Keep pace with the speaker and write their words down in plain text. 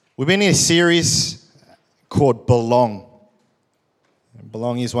We've been in a series called Belong.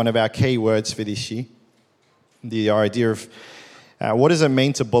 Belong is one of our key words for this year. The idea of what does it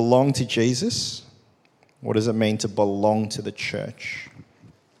mean to belong to Jesus? What does it mean to belong to the church?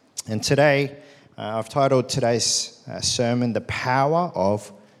 And today, I've titled today's sermon, The Power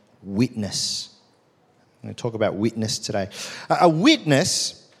of Witness. I'm going to talk about witness today. A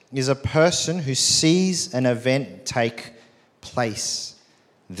witness is a person who sees an event take place.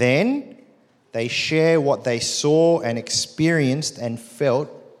 Then they share what they saw and experienced and felt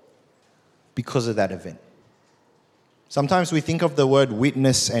because of that event. Sometimes we think of the word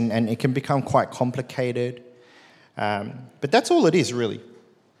witness and it can become quite complicated. But that's all it is, really.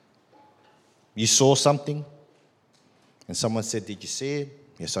 You saw something and someone said, "Did you see it?"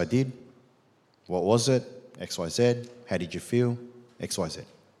 "Yes, I did." "What was it?" X, Y, Z. "How did you feel?" X, Y, Z.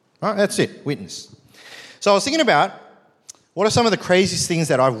 All right, that's it, witness. So I was thinking about what are some of the craziest things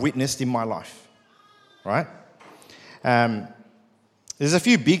that I've witnessed in my life, right? There's a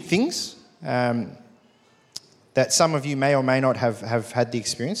few big things that some of you may or may not have had the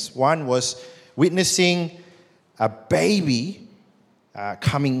experience. One was witnessing a baby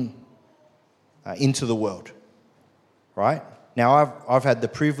coming into the world, right? Now, I've had the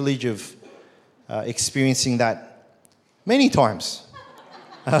privilege of experiencing that many times.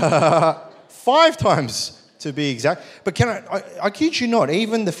 5 times to be exact. But I kid you not,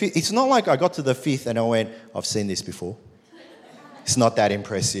 even the 5th, it's not like I got to the 5th and I went, "I've seen this before." It's not that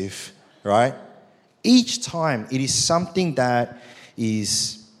impressive, right? Each time it is something that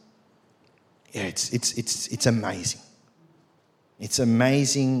is, it's amazing. It's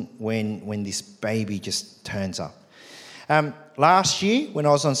amazing when this baby just turns up. Last year, when I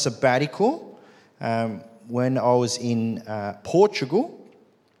was on sabbatical, when I was in Portugal,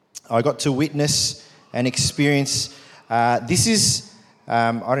 I got to witness and experience, this is,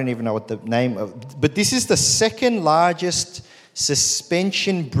 I don't even know what the name of, but this is the second largest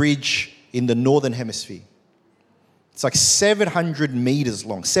suspension bridge in the Northern Hemisphere. It's like 700 meters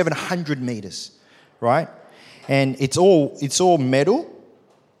long, 700 meters, right? And it's all metal,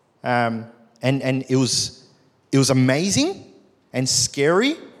 and it was amazing and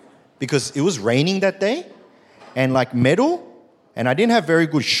scary because it was raining that day, and like metal, and I didn't have very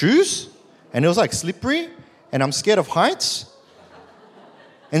good shoes. And it was like slippery, and I'm scared of heights.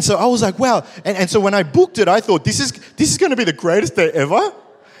 And so I was like, wow. And so when I booked it, I thought, this is going to be the greatest day ever.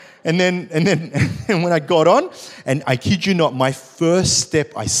 And then when I got on, and I kid you not, my first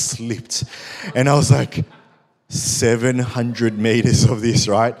step, I slipped. And I was like, 700 meters of this,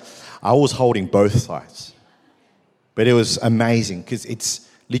 right? I was holding both sides. But it was amazing because it's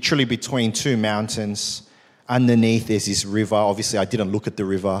literally between 2 mountains. Underneath, there's this river. Obviously, I didn't look at the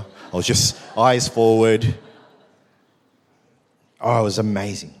river. I was just eyes forward. Oh, it was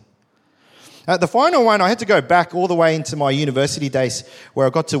amazing. The final one, I had to go back all the way into my university days where I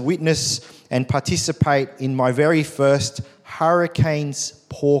got to witness and participate in my very first Hurricanes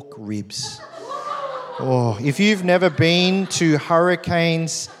pork ribs. Oh, if you've never been to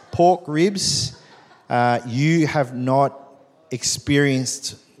Hurricanes pork ribs, you have not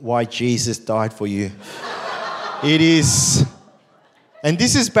experienced why Jesus died for you. It is, and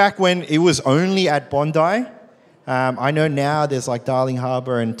this is back when it was only at Bondi. I know now there's like Darling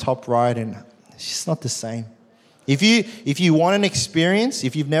Harbour and Top Right, and it's just not the same. If you want an experience,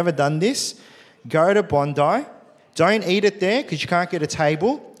 if you've never done this, go to Bondi. Don't eat it there because you can't get a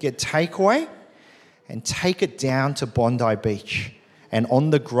table. Get takeaway and take it down to Bondi Beach. And on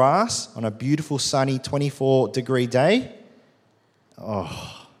the grass, on a beautiful sunny 24-degree day,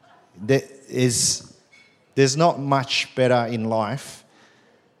 there's not much better in life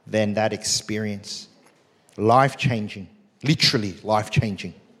than that experience. Life-changing. Literally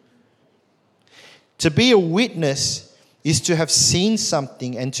life-changing. To be a witness is to have seen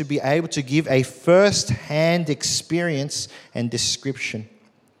something and to be able to give a first-hand experience and description.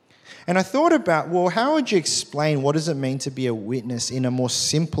 And I thought about, well, how would you explain what does it mean to be a witness in a more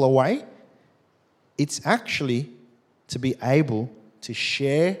simpler way? It's actually to be able to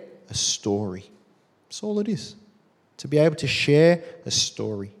share a story. That's all it is, to be able to share a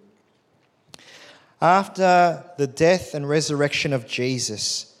story. After the death and resurrection of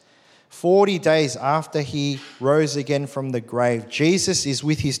Jesus, 40 days after he rose again from the grave, Jesus is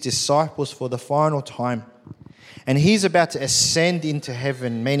with his disciples for the final time. And he's about to ascend into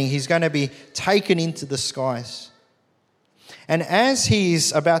heaven, meaning he's going to be taken into the skies. And as he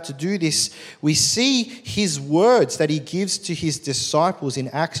is about to do this, we see his words that he gives to his disciples in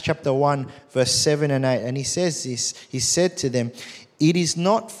Acts chapter 1, verse 7 and 8. And he says this, he said to them, It is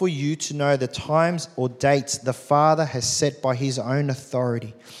not for you to know the times or dates the Father has set by his own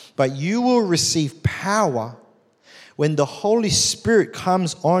authority, but you will receive power when the Holy Spirit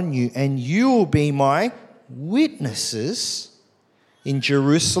comes on you, and you will be my witnesses in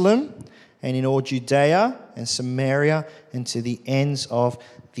Jerusalem and in all Judea and Samaria and to the ends of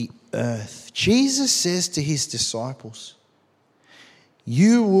the earth. Jesus says to his disciples,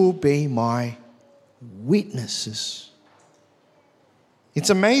 you will be my witnesses. It's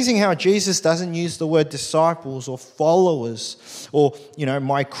amazing how Jesus doesn't use the word disciples or followers or,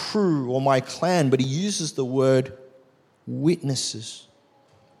 my crew or my clan, but he uses the word witnesses.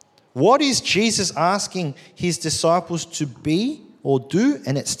 What is Jesus asking his disciples to be or do?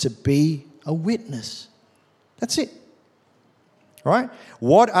 And it's to be a witness. That's it. Right?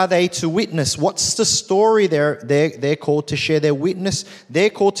 What are they to witness? What's the story they're called to share? Their witness. They're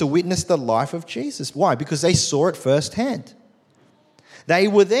called to witness the life of Jesus. Why? Because they saw it firsthand. They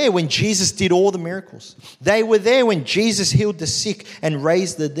were there when Jesus did all the miracles. They were there when Jesus healed the sick and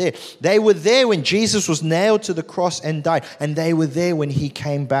raised the dead. They were there when Jesus was nailed to the cross and died. And they were there when he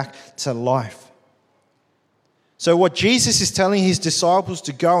came back to life. So what Jesus is telling his disciples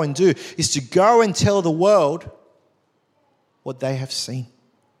to go and do is to go and tell the world what they have seen.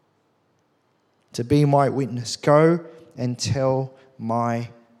 To be my witness. Go and tell my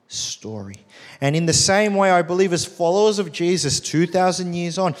story. And in the same way, I believe as followers of Jesus 2,000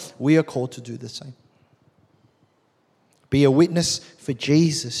 years on, we are called to do the same. Be a witness for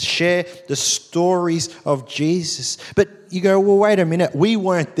Jesus. Share the stories of Jesus. But you go, well, wait a minute. We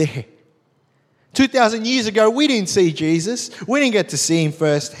weren't there. 2,000 years ago, we didn't see Jesus. We didn't get to see him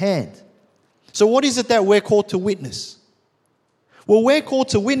firsthand. So what is it that we're called to witness? Well, we're called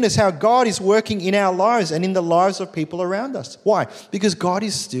to witness how God is working in our lives and in the lives of people around us. Why? Because God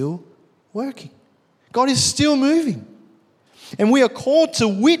is still working. God is still moving. And we are called to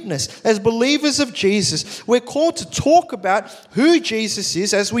witness as believers of Jesus. We're called to talk about who Jesus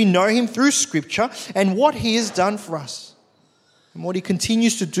is as we know him through Scripture and what he has done for us and what he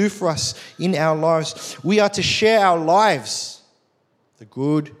continues to do for us in our lives. We are to share our lives, the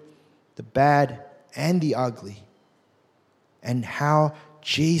good, the bad, and the ugly, and how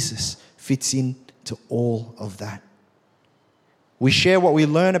Jesus fits into all of that. We share what we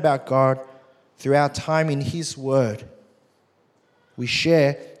learn about God through our time in his word. We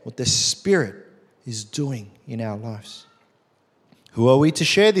share what the Spirit is doing in our lives. Who are we to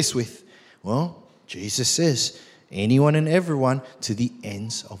share this with? Well, Jesus says, anyone and everyone to the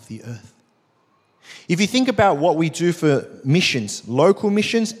ends of the earth. If you think about what we do for missions, local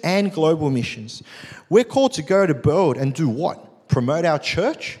missions and global missions, we're called to go to the world and do what? Promote our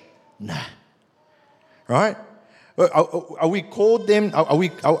church? Nah. Right? Are we called them? Are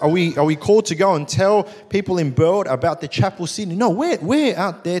we called to go and tell people in Burwood about the Chapel Sydney? No, we're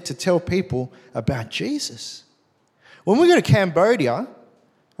out there to tell people about Jesus. When we go to Cambodia,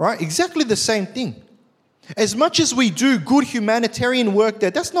 right, exactly the same thing. As much as we do good humanitarian work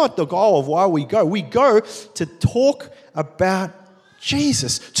there, that's not the goal of why we go. We go to talk about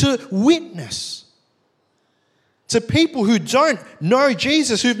Jesus, to witness to people who don't know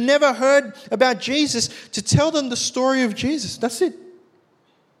Jesus, who've never heard about Jesus, to tell them the story of Jesus. That's it.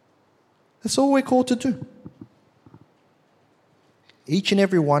 That's all we're called to do. Each and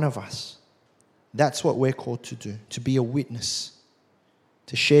every one of us, that's what we're called to do, to be a witness,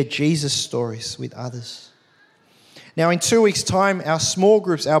 to share Jesus' stories with others. Now, in 2 weeks' time, our small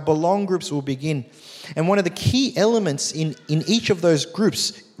groups, our belong groups will begin. And one of the key elements in each of those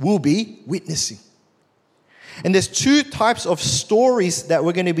groups will be witnessing. And there's two types of stories that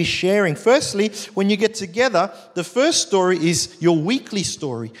we're going to be sharing. Firstly, when you get together, the first story is your weekly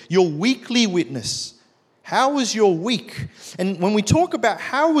story, your weekly witness. How was your week? And when we talk about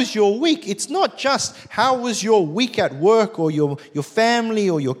how was your week, it's not just how was your week at work or your family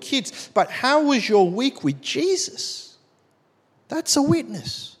or your kids, but how was your week with Jesus? That's a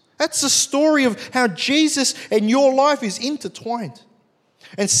witness. That's a story of how Jesus and your life is intertwined.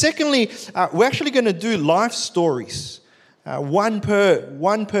 And secondly, we're actually going to do life stories, one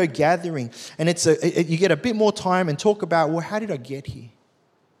per gathering, and you get a bit more time and talk about, well, how did I get here?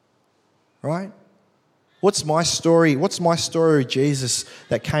 Right? What's my story? What's my story of Jesus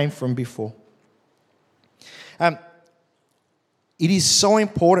that came from before? It is so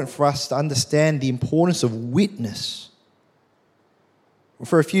important for us to understand the importance of witness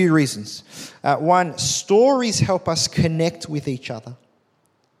for a few reasons. One, stories help us connect with each other.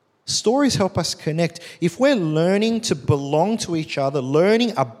 Stories help us connect. If we're learning to belong to each other,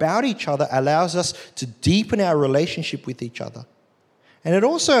 learning about each other allows us to deepen our relationship with each other. And it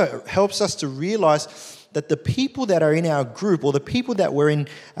also helps us to realize that the people that are in our group or the people that we're in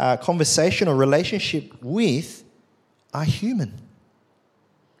conversation or relationship with are human.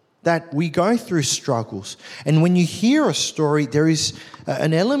 That we go through struggles. And when you hear a story, there is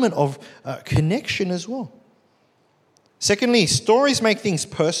an element of connection as well. Secondly, stories make things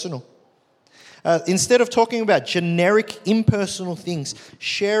personal. Instead of talking about generic, impersonal things,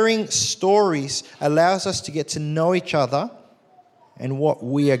 sharing stories allows us to get to know each other and what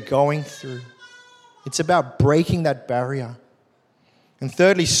we are going through. It's about breaking that barrier. And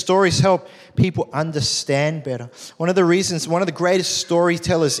thirdly, stories help people understand better. One of the greatest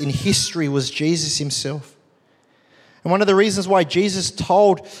storytellers in history was Jesus himself. And one of the reasons why Jesus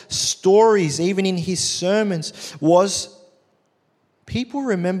told stories, even in his sermons, was people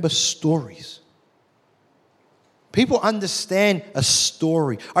remember stories. People understand a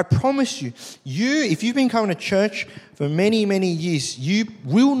story. I promise you, if you've been coming to church for many, many years, you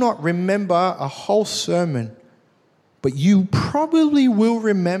will not remember a whole sermon, but you probably will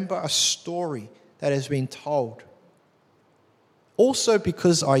remember a story that has been told. Also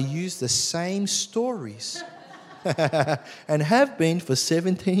because I use the same stories and have been for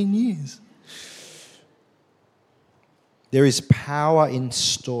 17 years. There is power in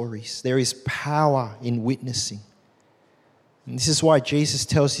stories. There is power in witnessing. And this is why Jesus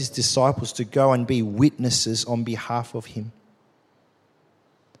tells his disciples to go and be witnesses on behalf of him.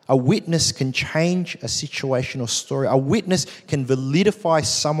 A witness can change a situation or story. A witness can validify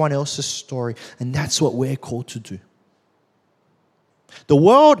someone else's story. And that's what we're called to do. The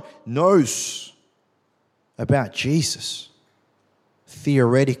world knows about Jesus,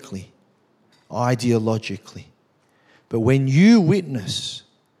 theoretically, ideologically. But when you witness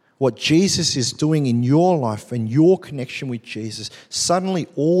what Jesus is doing in your life and your connection with Jesus, suddenly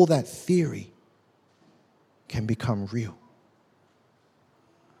all that theory can become real.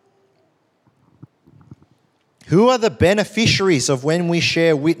 Who are the beneficiaries of when we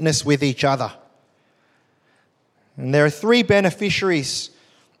share witness with each other? And there are three beneficiaries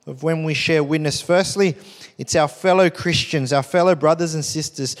of when we share witness. Firstly, it's our fellow Christians, our fellow brothers and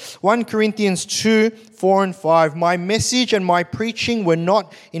sisters. 1 Corinthians 2, 4 and 5. My message and my preaching were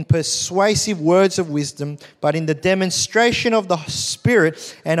not in persuasive words of wisdom, but in the demonstration of the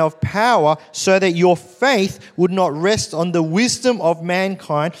Spirit and of power, so that your faith would not rest on the wisdom of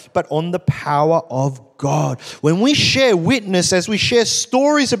mankind, but on the power of God. When we share witness, as we share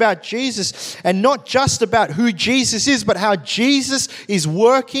stories about Jesus, and not just about who Jesus is, but how Jesus is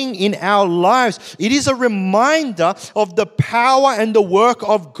working in our lives, it is a reminder of the power and the work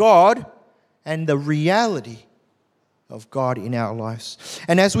of God and the reality of God in our lives.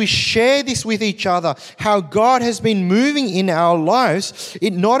 And as we share this with each other, how God has been moving in our lives,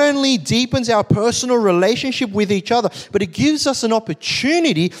 it not only deepens our personal relationship with each other, but it gives us an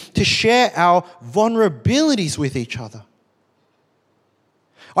opportunity to share our vulnerabilities with each other.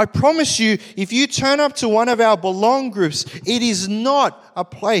 I promise you, if you turn up to one of our Belong groups, it is not a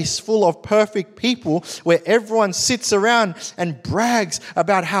place full of perfect people where everyone sits around and brags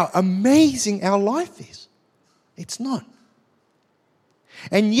about how amazing our life is. It's not.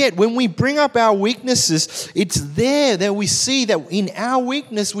 And yet, when we bring up our weaknesses, it's there that we see that in our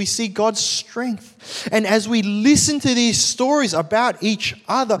weakness, we see God's strength. And as we listen to these stories about each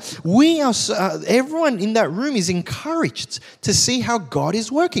other, everyone in that room is encouraged to see how God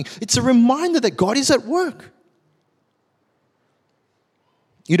is working. It's a reminder that God is at work.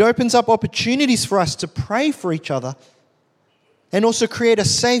 It opens up opportunities for us to pray for each other and also create a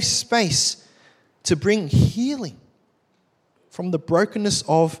safe space to bring healing from the brokenness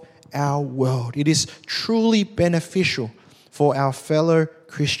of our world. It is truly beneficial for our fellow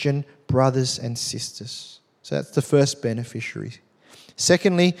Christian brothers and sisters. So that's the first beneficiary.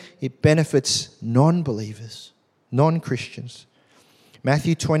 Secondly, it benefits non-believers, non-Christians.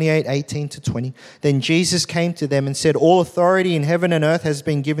 Matthew 28, 18 to 20. Then Jesus came to them and said, all authority in heaven and earth has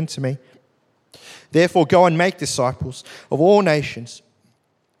been given to me. Therefore, go and make disciples of all nations,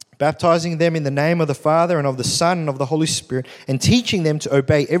 baptizing them in the name of the Father and of the Son and of the Holy Spirit, and teaching them to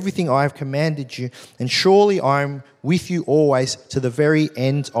obey everything I have commanded you. And surely I am with you always to the very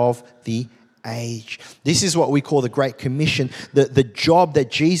end of the age. This is what we call the Great Commission, the job that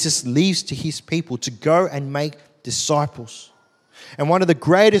Jesus leaves to his people to go and make disciples. And one of the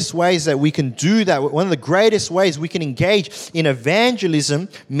greatest ways that we can do that, one of the greatest ways we can engage in evangelism,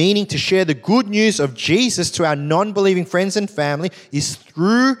 meaning to share the good news of Jesus to our non-believing friends and family, is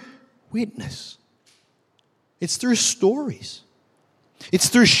through witness. It's through stories. It's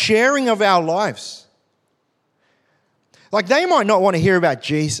through sharing of our lives. Like, they might not want to hear about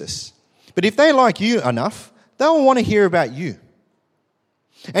Jesus, but if they like you enough, they'll want to hear about you.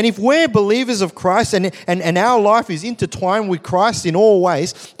 And if we're believers of Christ and our life is intertwined with Christ in all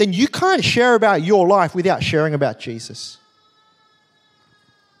ways, then you can't share about your life without sharing about Jesus.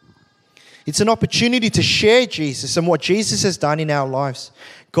 It's an opportunity to share Jesus and what Jesus has done in our lives.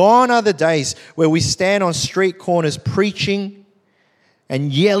 Gone are the days where we stand on street corners preaching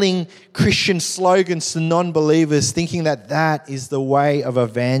and yelling Christian slogans to non-believers, thinking that that is the way of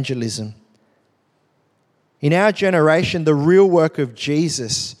evangelism. In our generation, the real work of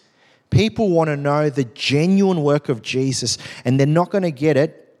Jesus, people want to know the genuine work of Jesus, and they're not going to get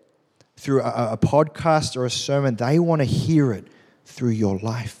it through a podcast or a sermon. They want to hear it through your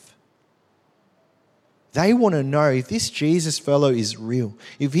life. They want to know if this Jesus fellow is real,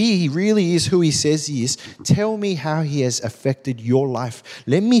 if he really is who he says he is. Tell me how he has affected your life.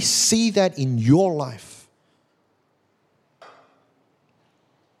 Let me see that in your life.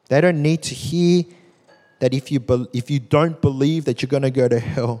 They don't need to hear that if you don't believe that you're going to go to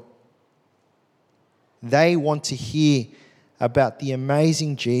hell. They want to hear about the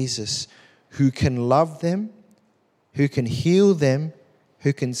amazing Jesus who can love them, who can heal them,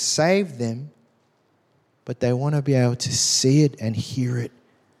 who can save them, but they want to be able to see it and hear it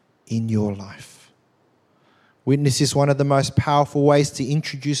in your life. Witness is one of the most powerful ways to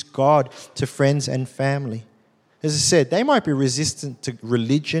introduce God to friends and family. As I said, they might be resistant to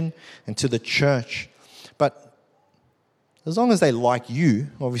religion and to the church, but as long as they like you,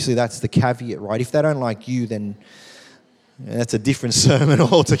 obviously that's the caveat, right? If they don't like you, then that's a different sermon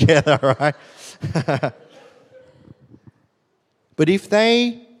altogether, right? But if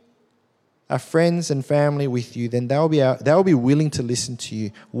they are friends and family with you, then they'll be willing to listen to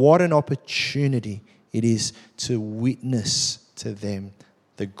you. What an opportunity it is to witness to them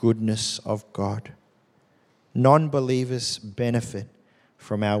the goodness of God. Non-believers benefit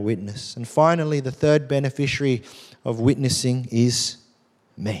from our witness. And finally, the third beneficiary of witnessing is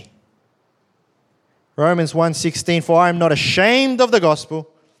me. Romans 1:16, for I am not ashamed of the gospel,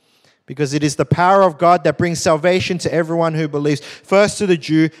 because it is the power of God that brings salvation to everyone who believes, first to the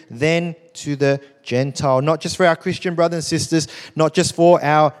Jew, then to the Gentile. Not just for our Christian brothers and sisters, not just for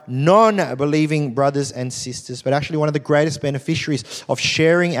our non-believing brothers and sisters, but actually one of the greatest beneficiaries of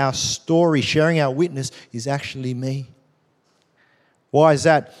sharing our story, sharing our witness, is actually me. Why is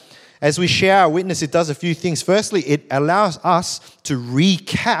that? As we share our witness, it does a few things. Firstly, it allows us to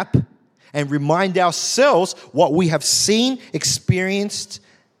recap and remind ourselves what we have seen, experienced,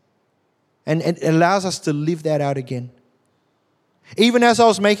 and it allows us to live that out again. Even as I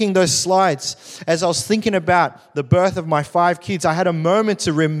was making those slides, as I was thinking about the birth of my 5 kids, I had a moment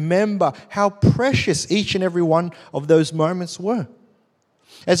to remember how precious each and every one of those moments were.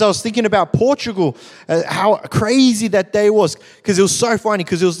 As I was thinking about Portugal, how crazy that day was, because it was so funny,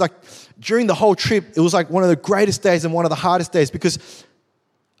 because it was like during the whole trip, it was like one of the greatest days and one of the hardest days, because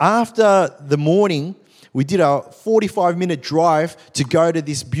after the morning, we did a 45-minute drive to go to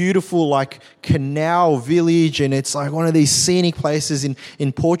this beautiful like canal village, and it's like one of these scenic places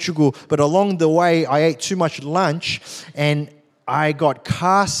in Portugal. But along the way, I ate too much lunch and I got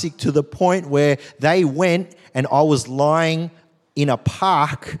car sick to the point where they went and I was lying in a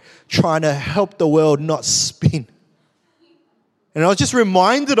park trying to help the world not spin. And I was just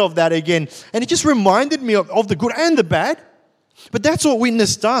reminded of that again. And it just reminded me of the good and the bad. But that's what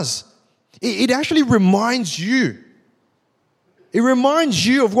witness does. It actually reminds you. It reminds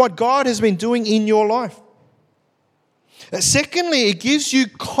you of what God has been doing in your life. Secondly, it gives you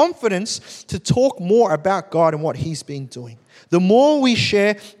confidence to talk more about God and what He's been doing. The more we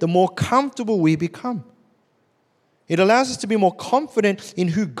share, the more comfortable we become. It allows us to be more confident in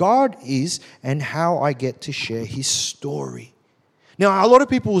who God is and how I get to share His story. Now, a lot of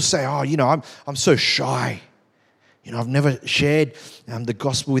people will say, I'm so shy. I've never shared the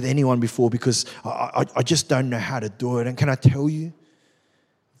gospel with anyone before because I just don't know how to do it. And can I tell you,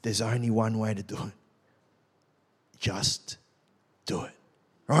 there's only one way to do it. Just do it.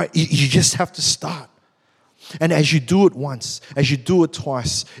 Right? You just have to start. And as you do it once, as you do it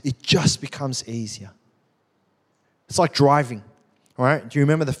twice, it just becomes easier. It's like driving, right? Do you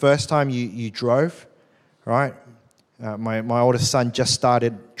remember the first time you drove? Right? My oldest son just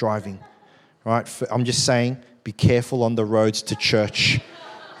started driving. Right? I'm just saying, be careful on the roads to church.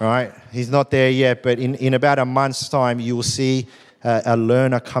 Right? He's not there yet, but in about a month's time, you will see a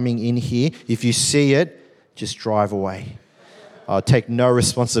learner coming in here. If you see it, just drive away. I'll take no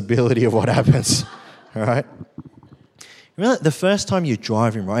responsibility of what happens. All right? Remember the first time you're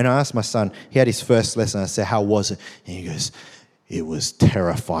driving, right? And I asked my son, he had his first lesson. I said, how was it? And he goes, it was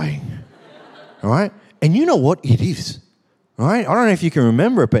terrifying. All right? And you know what it is, right? I don't know if you can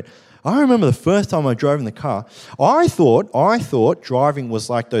remember it, but I remember the first time I drove in the car, I thought driving was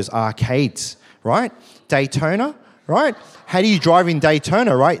like those arcades, right? Daytona, right? How do you drive in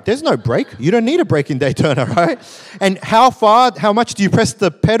Daytona, right? There's no brake. You don't need a brake in Daytona, right? And how much do you press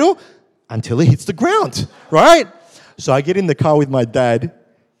the pedal? Until it hits the ground, right? So I get in the car with my dad,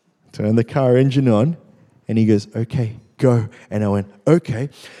 turn the car engine on, and he goes, okay, go. And I went, okay.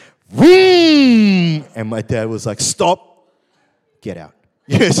 Vroom! And my dad was like, stop, get out.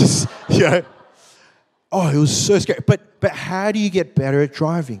 It's just, oh, it was so scary. But how do you get better at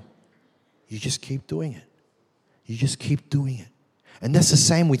driving? You just keep doing it. You just keep doing it. And that's the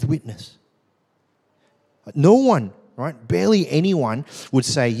same with witness. No one, right? Barely anyone would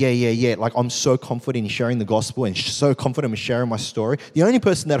say, yeah. Like, I'm so confident in sharing the gospel and so confident in sharing my story. The only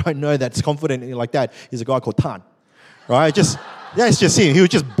person that I know that's confident like that is a guy called Tan, right? It's just him. He was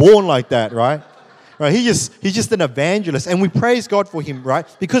just born like that, right? Right? He's just an evangelist, and we praise God for him, right?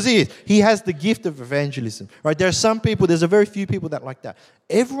 Because he is. He has the gift of evangelism, right? There's a very few people that like that.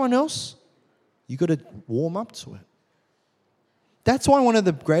 Everyone else, you got to warm up to it. That's why one of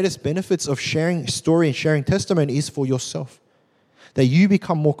the greatest benefits of sharing story and sharing testimony is for yourself, that you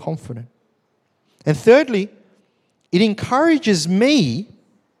become more confident. And thirdly, it encourages me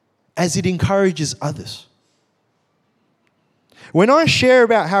as it encourages others. When I share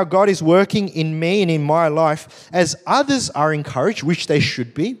about how God is working in me and in my life, as others are encouraged, which they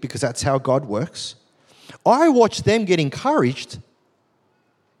should be, because that's how God works, I watch them get encouraged,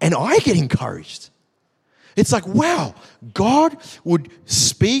 and I get encouraged. It's like, wow, God would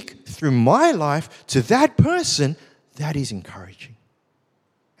speak through my life to that person. That is encouraging.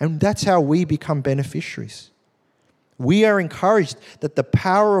 And that's how we become beneficiaries. We are encouraged that the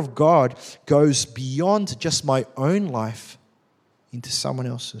power of God goes beyond just my own life into someone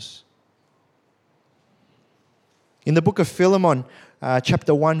else's. In the book of Philemon,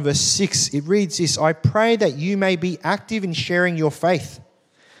 chapter 1, verse 6, it reads this: I pray that you may be active in sharing your faith,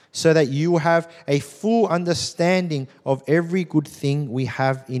 so that you will have a full understanding of every good thing we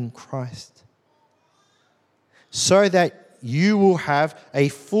have in Christ. So that you will have a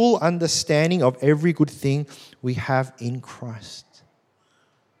full understanding of every good thing we have in Christ.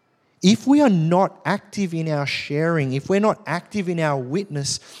 If we are not active in our sharing, if we're not active in our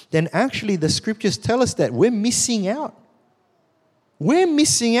witness, then actually the scriptures tell us that we're missing out. We're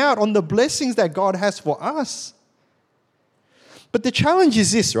missing out on the blessings that God has for us. But the challenge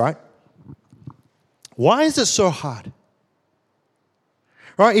is this, right? Why is it so hard?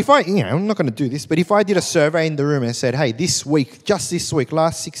 Right? I'm not going to do this, but if I did a survey in the room and said, hey, this week, just this week,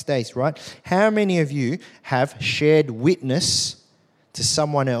 last 6 days, right? How many of you have shared witness to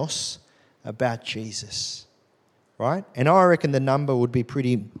someone else about Jesus? Right? And I reckon the number would be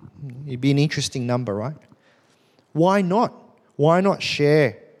it'd be an interesting number, right? Why not? Why not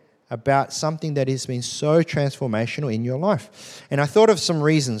share about something that has been so transformational in your life? And I thought of some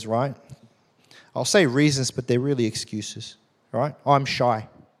reasons, right? I'll say reasons, but they're really excuses, right? I'm shy.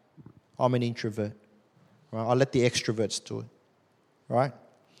 I'm an introvert. Right? I let the extroverts do it, right?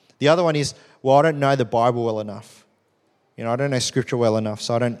 The other one is, well, I don't know the Bible well enough. I don't know Scripture well enough,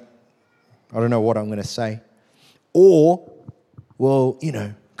 so I don't know what I'm going to say. Or, well,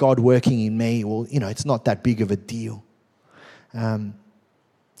 God working in me, well, it's not that big of a deal. It's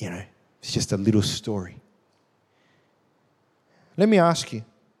just a little story. Let me ask you,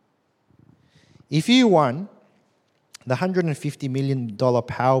 if you won the $150 million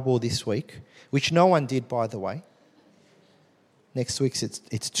Powerball this week, which no one did, by the way, next week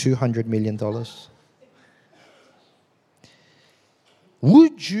it's $200 million.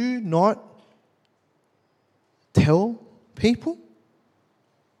 Would you not tell people?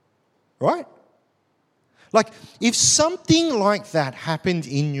 Right? Like, if something like that happened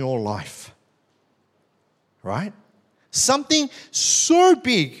in your life, right? Something so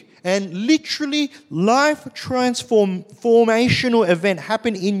big and literally life transformational event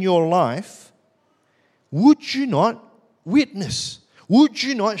happened in your life, would you not witness? Would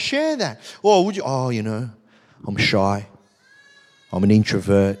you not share that? Or would you, I'm shy. I'm an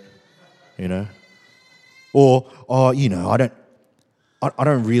introvert, Or, I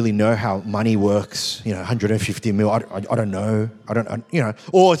don't really know how money works, 150 mil, I don't know.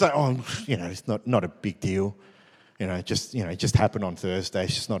 Or it's like, it's not a big deal. It just happened on Thursday.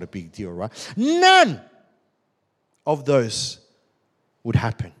 It's just not a big deal, right? None of those would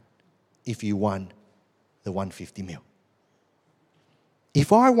happen if you won the 150 mil.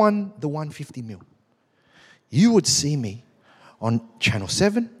 If I won the 150 mil, you would see me on Channel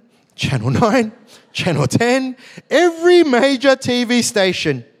 7, Channel 9, Channel 10, every major TV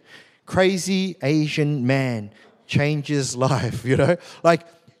station. Crazy Asian man changes life, Like,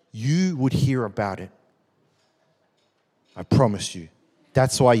 you would hear about it. I promise you.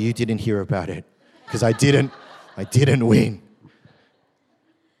 That's why you didn't hear about it. Because I didn't win.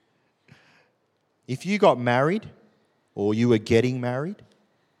 If you got married or you were getting married,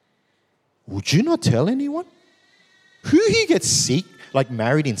 would you not tell anyone? Who here gets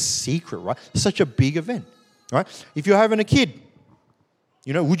married in secret, right? Such a big event, right? If you're having a kid,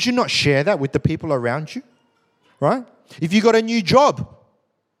 would you not share that with the people around you, right? If you got a new job,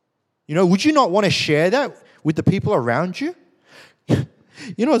 would you not want to share that with the people around you?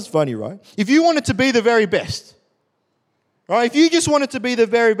 What's funny, right? If you wanted to be the very best, right? If you just wanted to be the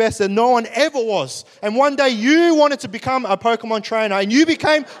very best that no one ever was, and one day you wanted to become a Pokemon trainer, and you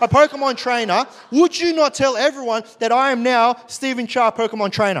became a Pokemon trainer, would you not tell everyone that I am now Stephen Cha,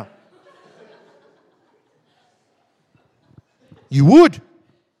 Pokemon trainer? You would. Do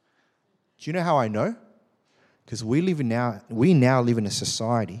you know how I know? Because we now live in a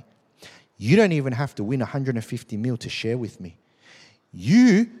society. You don't even have to win 150 mil to share with me.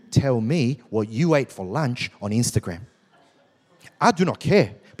 You tell me what you ate for lunch on Instagram. I do not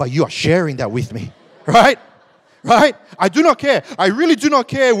care, but you are sharing that with me, right? Right? I do not care. I really do not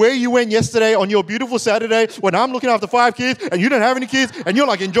care where you went yesterday on your beautiful Saturday when I'm looking after 5 kids and you don't have any kids and you're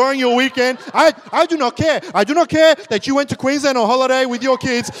enjoying your weekend. I do not care. I do not care that you went to Queensland on holiday with your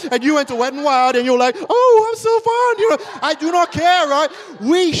kids and you went to Wet n Wild and you're like, oh, I'm so fun. I do not care, right?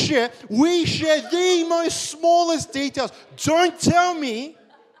 We share the most smallest details. Don't tell me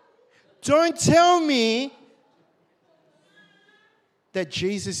that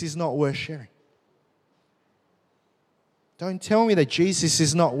Jesus is not worth sharing. Don't tell me that Jesus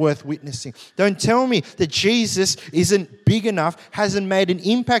is not worth witnessing. Don't tell me that Jesus isn't big enough, hasn't made an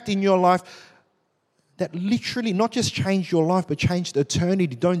impact in your life that literally not just changed your life, but changed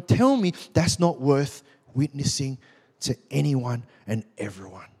eternity. Don't tell me that's not worth witnessing to anyone and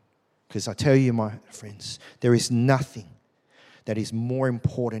everyone. Because I tell you, my friends, there is nothing that is more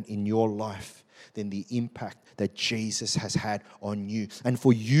important in your life than the impact that Jesus has had on you. And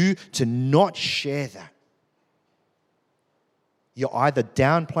for you to not share that, you're either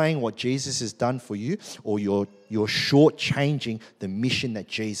downplaying what Jesus has done for you or you're shortchanging the mission that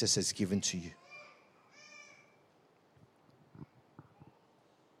Jesus has given to you.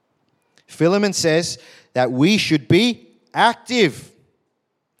 Philemon says that we should be active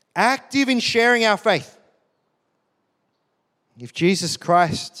in sharing our faith. If Jesus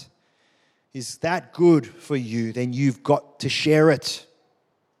Christ is that good for you, then you've got to share it.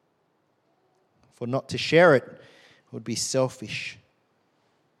 For not to share it would be selfish.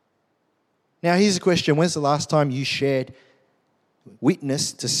 Now, here's a question. When's the last time you shared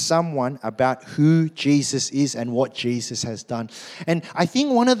witness to someone about who Jesus is and what Jesus has done? And I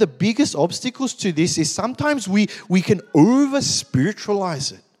think one of the biggest obstacles to this is sometimes we can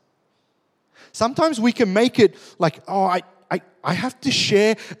over-spiritualize it. Sometimes we can make it like, I have to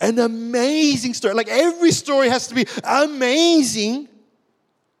share an amazing story. Like every story has to be amazing.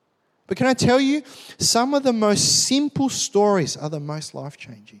 But can I tell you, some of the most simple stories are the most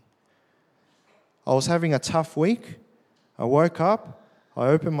life-changing. I was having a tough week. I woke up, I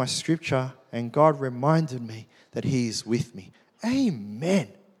opened my scripture, and God reminded me that He is with me. Amen.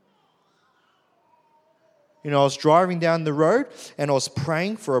 I was driving down the road and I was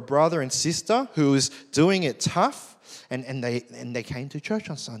praying for a brother and sister who was doing it tough, and they came to church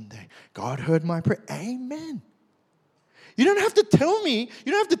on Sunday. God heard my prayer. Amen. You don't have to tell me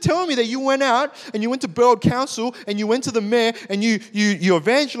that you went out and you went to Borough Council and you went to the mayor and you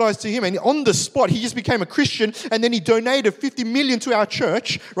evangelized to him, and on the spot he just became a Christian and then he donated 50 million to our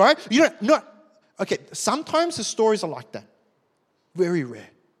church, right? Okay, sometimes the stories are like that. Very rare.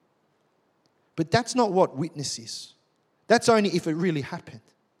 But that's not what witness is. That's only if it really happened.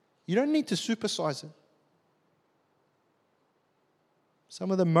 You don't need to supersize it.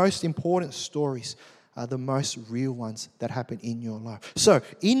 Some of the most important stories are the most real ones that happen in your life. So,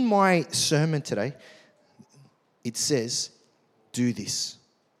 in my sermon today, it says, do this.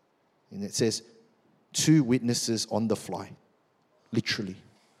 And it says, 2 witnesses on the fly. Literally.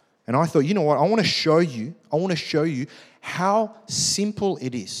 And I thought, you know what? I want to show you how simple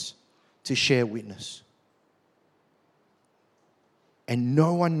it is to share witness. And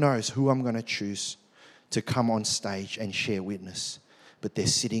no one knows who I'm going to choose to come on stage and share witness, but they're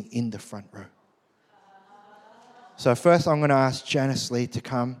sitting in the front row. So first I'm going to ask Janice Lee to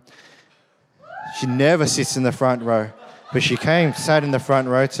come. She never sits in the front row, but she sat in the front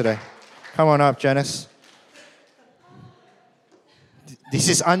row today. Come on up, Janice. This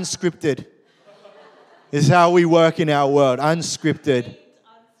is unscripted. This is how we work in our world, unscripted.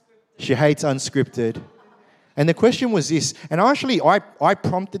 She hates unscripted. And the question was this, and I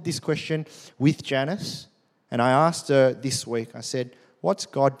prompted this question with Janice, and I asked her this week, I said, what's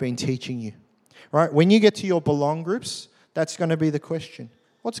God been teaching you? Right? When you get to your belong groups, that's going to be the question.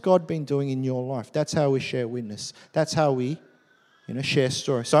 What's God been doing in your life? That's how we share witness. That's how we, share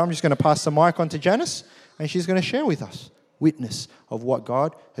story. So I'm just going to pass the mic on to Janice, and she's going to share with us witness of what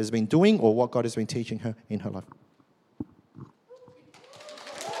God has been doing or what God has been teaching her in her life.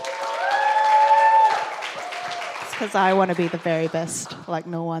 It's because I want to be the very best, like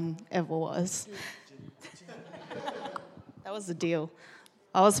no one ever was. That was the deal.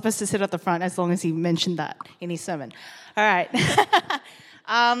 I was supposed to sit at the front as long as he mentioned that in his sermon. All right.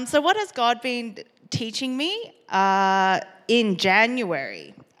 So what has God been teaching me in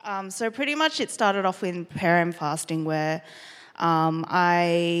January? So pretty much it started off with prayer and fasting where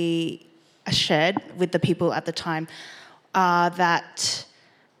I shared with the people at the time that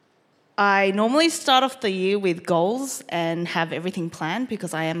I normally start off the year with goals and have everything planned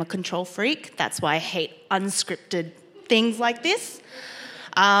because I am a control freak. That's why I hate unscripted things like this.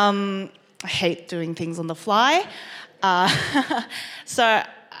 I hate doing things on the fly. So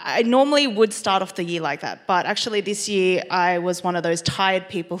I normally would start off the year like that. But actually this year I was one of those tired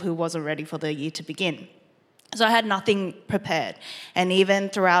people who wasn't ready for the year to begin. So I had nothing prepared. And even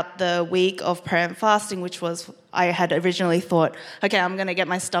throughout the week of prayer and fasting, which was, I had originally thought, okay, I'm going to get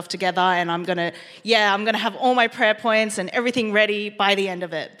my stuff together and I'm going to have all my prayer points and everything ready by the end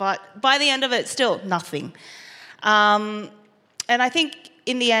of it. But by the end of it, still nothing. And I think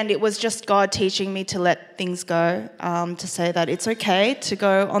in the end, it was just God teaching me to let things go, to say that it's okay to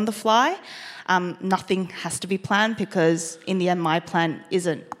go on the fly. Nothing has to be planned because in the end, my plan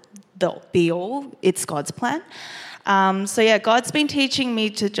isn't the be-all, it's God's plan. God's been teaching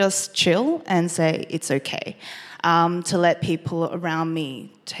me to just chill and say it's okay, to let people around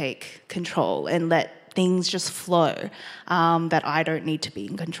me take control and let things just flow, that I don't need to be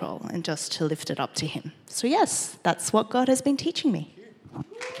in control and just to lift it up to Him. So yes, that's what God has been teaching me.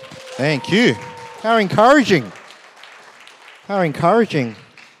 Thank you. How encouraging. How encouraging.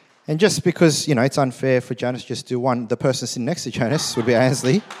 And just because, it's unfair for Janice just to do one, the person sitting next to Janice would be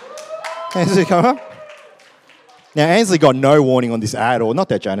Ansley. Ansley, come up. Now, Ansley got no warning on this at all. Not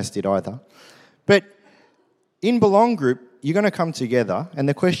that Janice did either. But in Belong Group, you're going to come together, and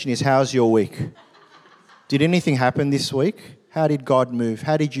the question is, how's your week? Did anything happen this week? How did God move?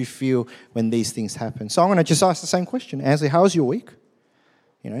 How did you feel when these things happen? So I'm going to just ask the same question. Ansley, how's your week?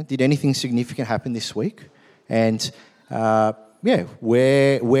 Did anything significant happen this week? And,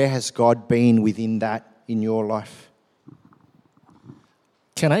 where has God been within that in your life?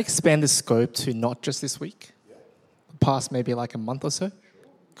 Can I expand the scope to not just this week? Past maybe like a month or so?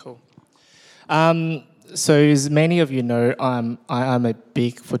 Cool. So as many of you know, I'm a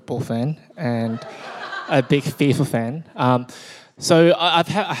big football fan and a big FIFA fan. So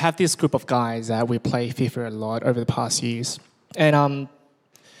I have this group of guys that we play FIFA a lot over the past years. And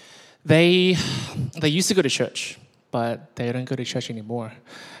they used to go to church, but they don't go to church anymore.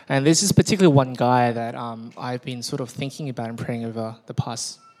 And this is particularly one guy that I've been sort of thinking about and praying over the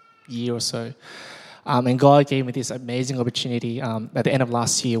past year or so. And God gave me this amazing opportunity at the end of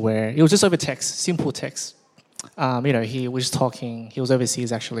last year where it was just over text, simple text. He was talking, he was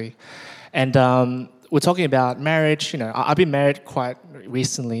overseas actually. And we're talking about marriage. I've been married quite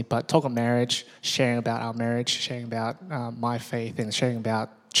recently, but talk of marriage, sharing about our marriage, sharing about my faith and sharing about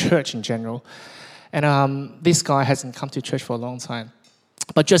church in general. And this guy hasn't come to church for a long time.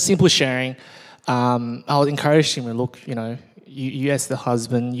 But just simple sharing, I would encourage him to look, you as the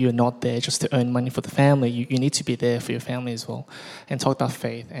husband, you're not there just to earn money for the family. You need to be there for your family as well and talk about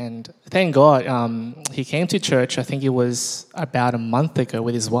faith. And thank God he came to church, I think it was about a month ago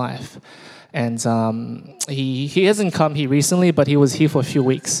with his wife. And he hasn't come here recently, but he was here for a few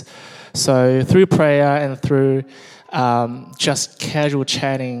weeks. So through prayer and through just casual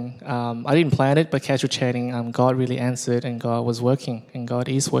chatting, I didn't plan it, but casual chatting, God really answered and God was working and God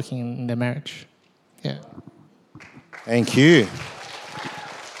is working in their marriage. Yeah. Thank you.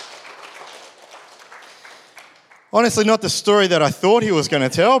 Honestly, not the story that I thought he was going to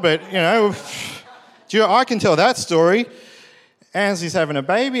tell, but, I can tell that story. Ansley's having a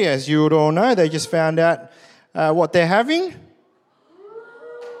baby, as you would all know. They just found out what they're having.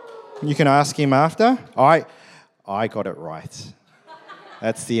 You can ask him after. I got it right.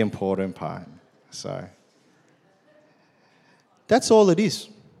 That's the important part. So that's all it is.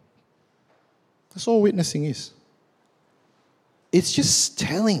 That's all witnessing is. It's just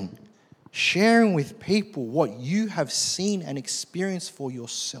telling, sharing with people what you have seen and experienced for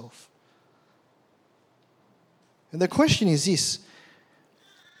yourself. And the question is this: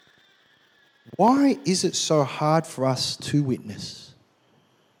 Why is it so hard for us to witness?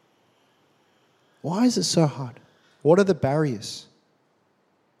 Why is it so hard? What are the barriers?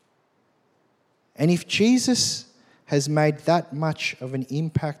 And if Jesus has made that much of an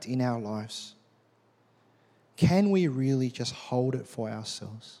impact in our lives, can we really just hold it for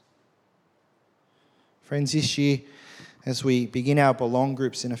ourselves? Friends, this year, as we begin our Belong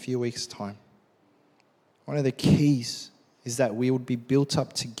groups in a few weeks' time, one of the keys is that we would be built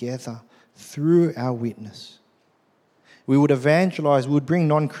up together through our witness. We would evangelize, we would bring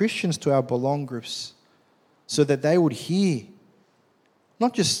non-Christians to our Belong groups so that they would hear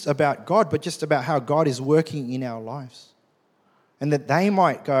not just about God, but just about how God is working in our lives. And that they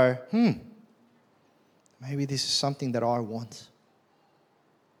might go, maybe this is something that I want.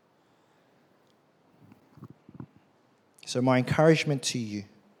 So my encouragement to you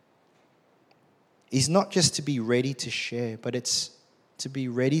is not just to be ready to share, but it's to be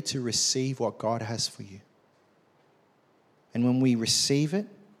ready to receive what God has for you. And when we receive it,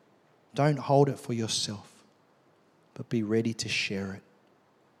 don't hold it for yourself, but be ready to share it.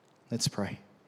 Let's pray.